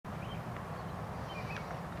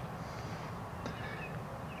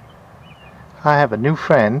I have a new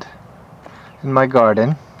friend in my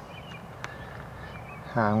garden.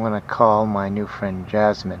 I'm going to call my new friend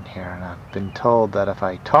Jasmine here, and I've been told that if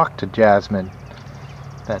I talk to Jasmine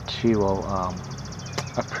that she will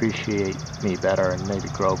appreciate me better and maybe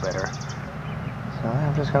grow better. So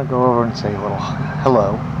I'm just going to go over and say a little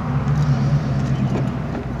hello.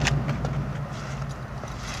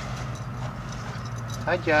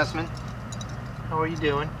 Hi Jasmine, how are you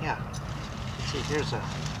doing? Yeah, let's see, here's a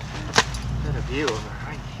better view of her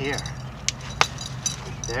right here,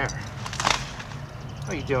 right there.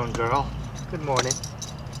 How you doing, girl? Good morning.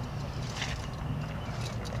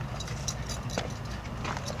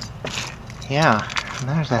 Yeah, and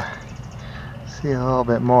there's see a little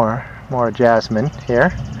bit more Jasmine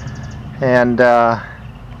here. And if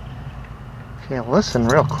you listen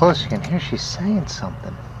real close, you can hear she's saying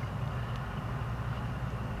something.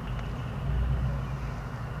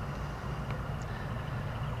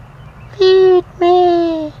 Feed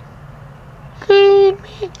me! Feed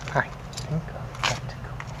me! I think I've got to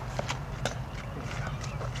go.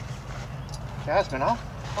 Jasmine, I'll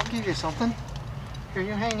give you something. Here,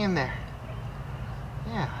 you hang in there.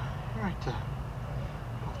 Yeah, right there.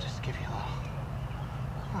 I'll just give you a little.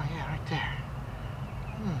 Oh yeah, right there.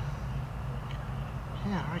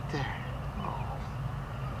 Yeah, right there. Oh,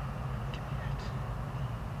 give me that.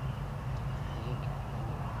 There you go.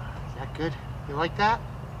 Is that good? You like that?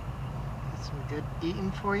 That's some good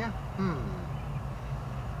eating for you?